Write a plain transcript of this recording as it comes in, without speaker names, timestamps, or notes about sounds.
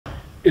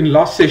In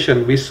last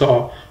session, we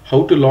saw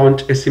how to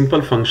launch a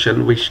simple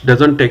function which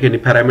doesn't take any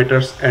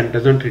parameters and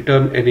doesn't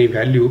return any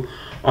value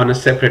on a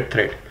separate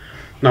thread.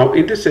 Now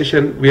in this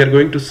session, we are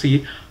going to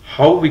see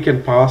how we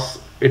can pass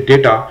a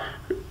data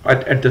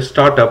at the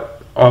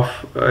startup of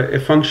a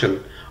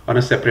function on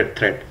a separate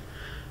thread.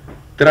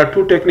 There are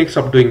two techniques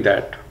of doing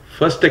that.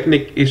 First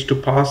technique is to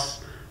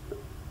pass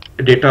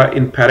data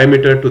in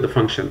parameter to the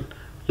function,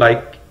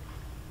 like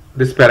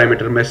this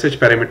parameter,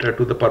 message parameter,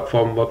 to the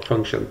perform work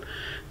function.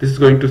 This is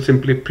going to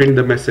simply print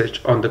the message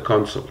on the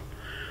console.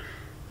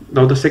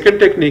 Now the second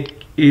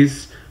technique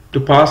is to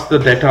pass the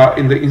data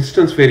in the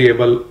instance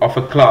variable of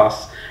a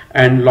class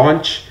and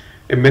launch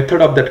a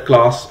method of that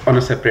class on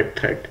a separate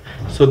thread.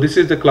 So this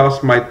is the class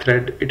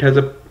myThread. It has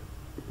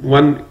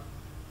one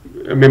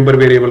member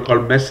variable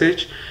called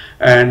message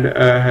and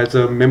has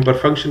a member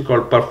function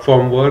called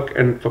perform work,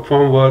 and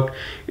perform work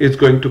is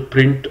going to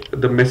print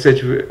the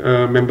message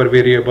member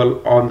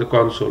variable on the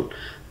console.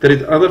 There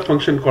is another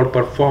function called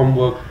perform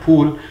work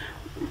pool.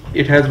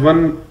 It has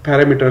one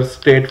parameter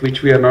state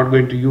which we are not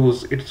going to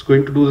use. It's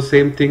going to do the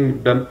same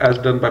thing as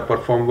done by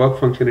perform work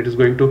function. It is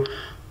going to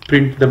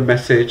print the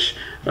message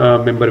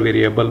member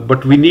variable,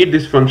 but we need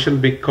this function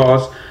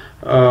because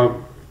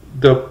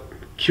the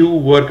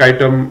queue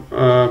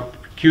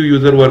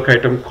user work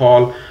item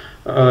call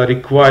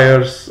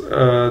requires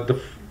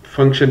the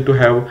function to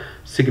have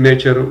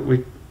signature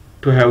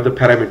to have the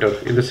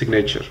parameter in the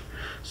signature.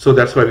 So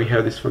that's why we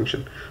have this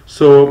function.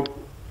 So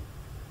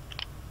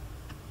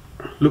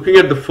looking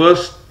at the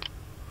first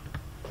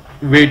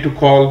way to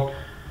call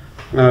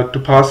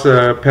to pass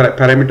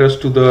parameters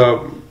to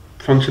the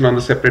function on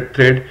the separate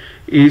thread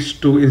is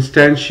to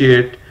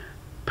instantiate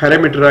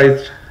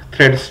parameterized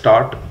thread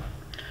start,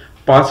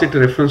 pass it a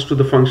reference to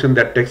the function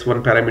that takes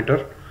one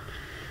parameter,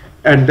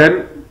 and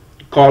then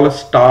call a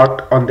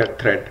start on that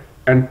thread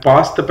and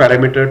pass the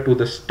parameter to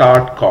the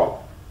start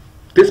call.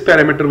 This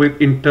parameter will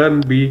in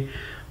turn be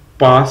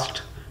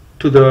passed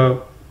to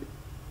the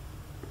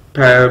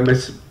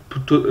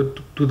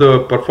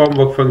perform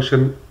work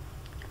function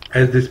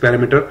as this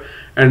parameter,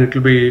 and it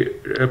will be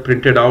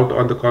printed out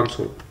on the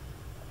console.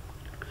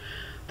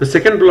 The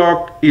second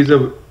block is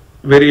a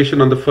variation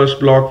on the first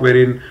block,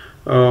 wherein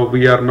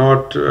we are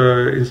not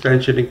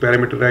instantiating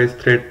parameterized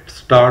thread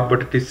start,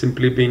 but it is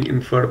simply being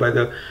inferred by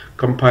the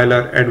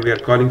compiler, and we are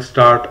calling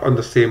start on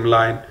the same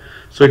line.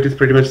 So it is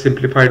pretty much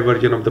simplified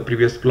version of the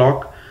previous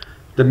block.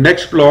 The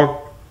next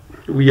block,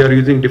 we are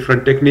using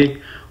different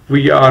technique.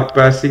 We are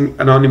passing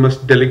anonymous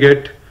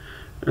delegate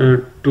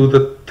to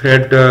the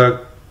thread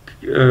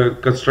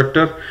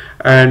constructor,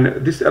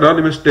 and this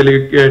anonymous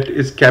delegate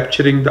is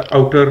capturing the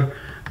outer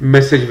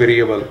message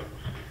variable.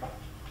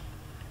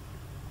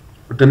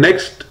 The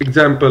next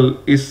example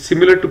is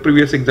similar to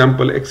previous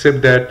example,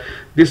 except that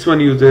this one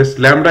uses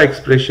lambda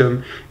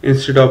expression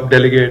instead of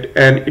delegate,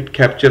 and it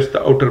captures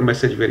the outer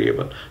message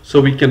variable.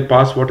 So we can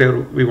pass whatever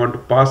we want to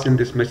pass in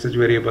this message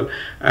variable,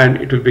 and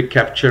it will be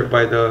captured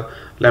by the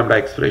lambda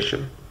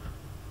expression.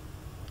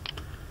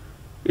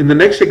 In the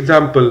next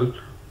example,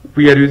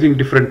 we are using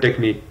different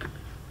technique.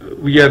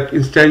 We are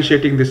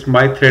instantiating this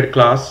myThread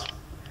class,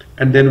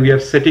 and then we are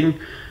setting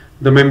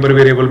the member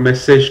variable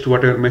message to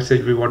whatever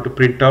message we want to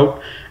print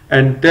out,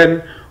 and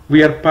then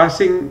we are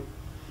passing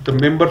the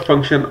member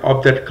function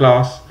of that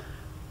class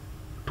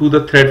to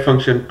the thread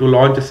function to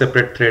launch a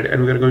separate thread,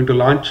 and we are going to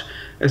launch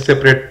a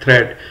separate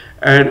thread.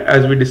 And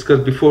as we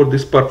discussed before,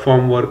 this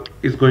perform work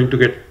is going to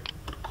get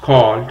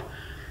called,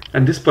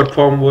 and this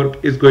perform work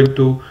is going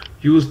to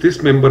use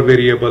this member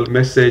variable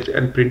message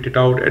and print it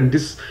out, and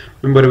this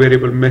member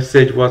variable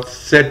message was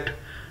set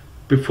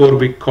before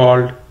we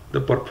called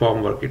the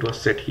perform work. It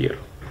was set here.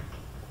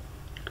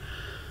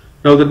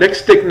 Now the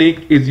next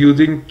technique is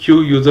using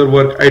queue user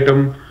work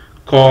item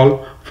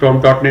call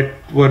from .NET.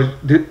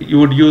 You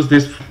would use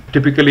this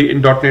typically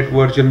in .NET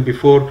version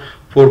before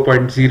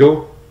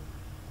 4.0,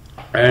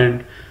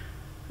 and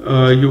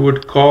you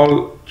would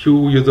call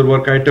queue user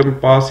work item,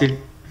 pass it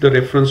the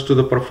reference to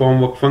the perform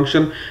work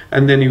function,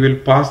 and then you will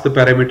pass the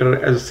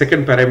parameter as a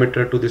second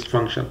parameter to this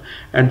function,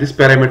 and this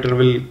parameter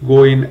will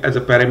go in as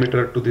a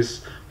parameter to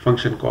this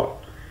function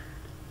call.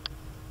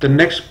 In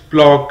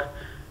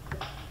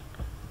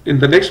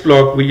the next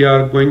block, we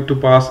are going to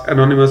pass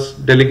anonymous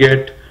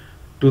delegate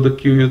to the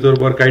queue user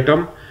work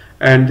item,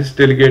 and this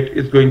delegate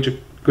is going to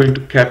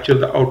capture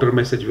the outer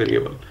message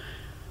variable.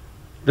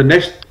 The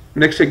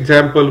next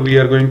example, we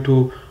are going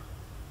to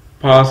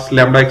pass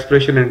lambda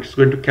expression, and it's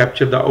going to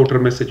capture the outer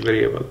message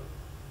variable.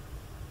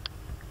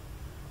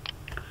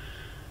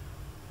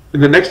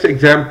 In the next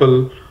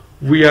example,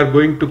 we are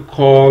going to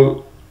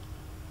call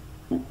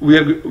we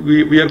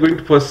are going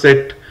to first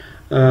set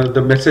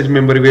the message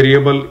member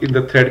variable in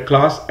the thread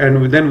class,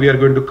 and then we are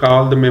going to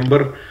call the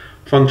member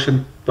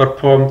function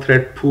perform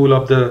thread pool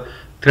of the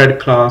thread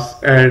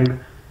class, and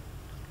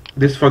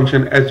this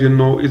function, as you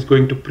know, is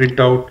going to print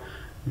out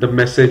the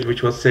message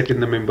which was set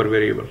in the member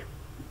variable.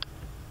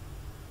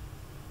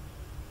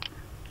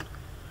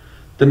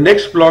 The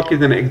next block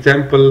is an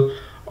example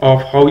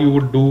of how you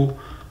would do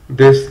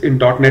this in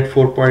 .NET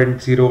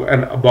 4.0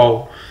 and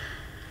above.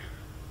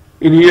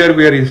 In here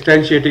we are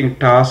instantiating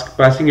task,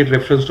 passing it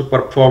reference to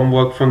perform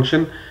work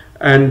function,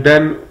 and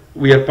then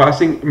we are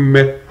passing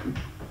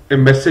a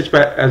message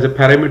as a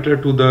parameter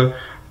to the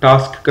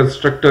task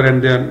constructor,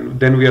 and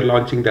then we are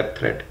launching that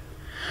thread.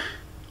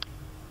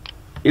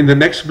 In the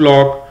next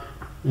block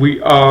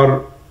we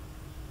are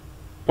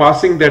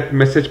passing that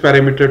message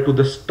parameter to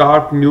the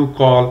start new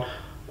call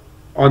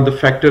on the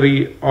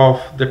factory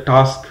of the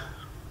task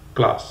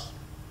class.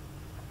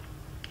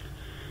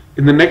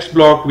 In the next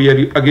block we are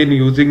again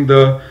using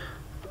the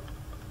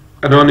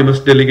anonymous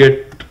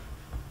delegate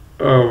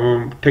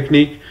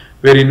technique,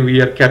 wherein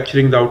we are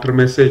capturing the outer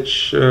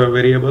message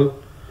variable.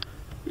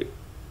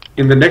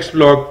 In the next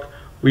block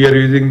we are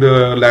using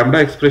the lambda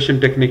expression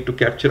technique to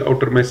capture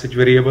outer message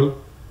variable.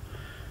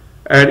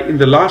 And in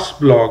the last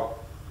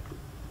block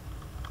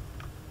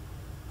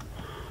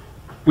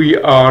we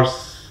are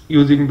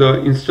using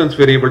the instance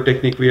variable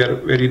technique,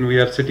 wherein we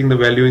are setting the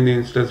value in the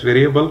instance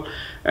variable,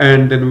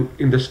 and then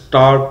in the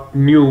start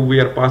new we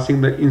are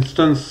passing the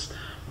instance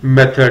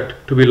method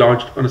to be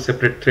launched on a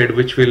separate thread,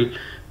 which will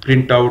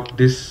print out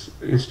this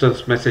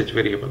instance message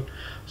variable.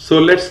 So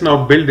let's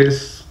now build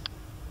this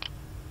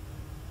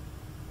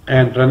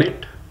and run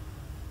it.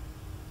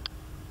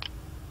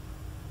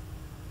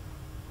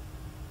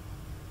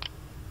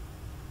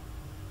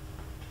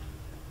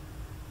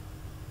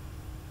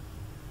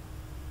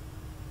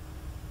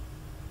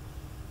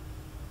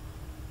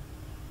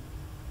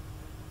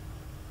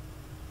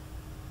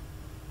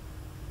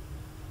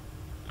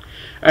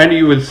 And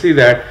you will see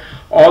that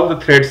all the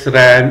threads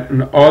ran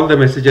and all the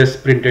messages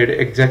printed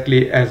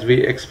exactly as we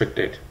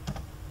expected.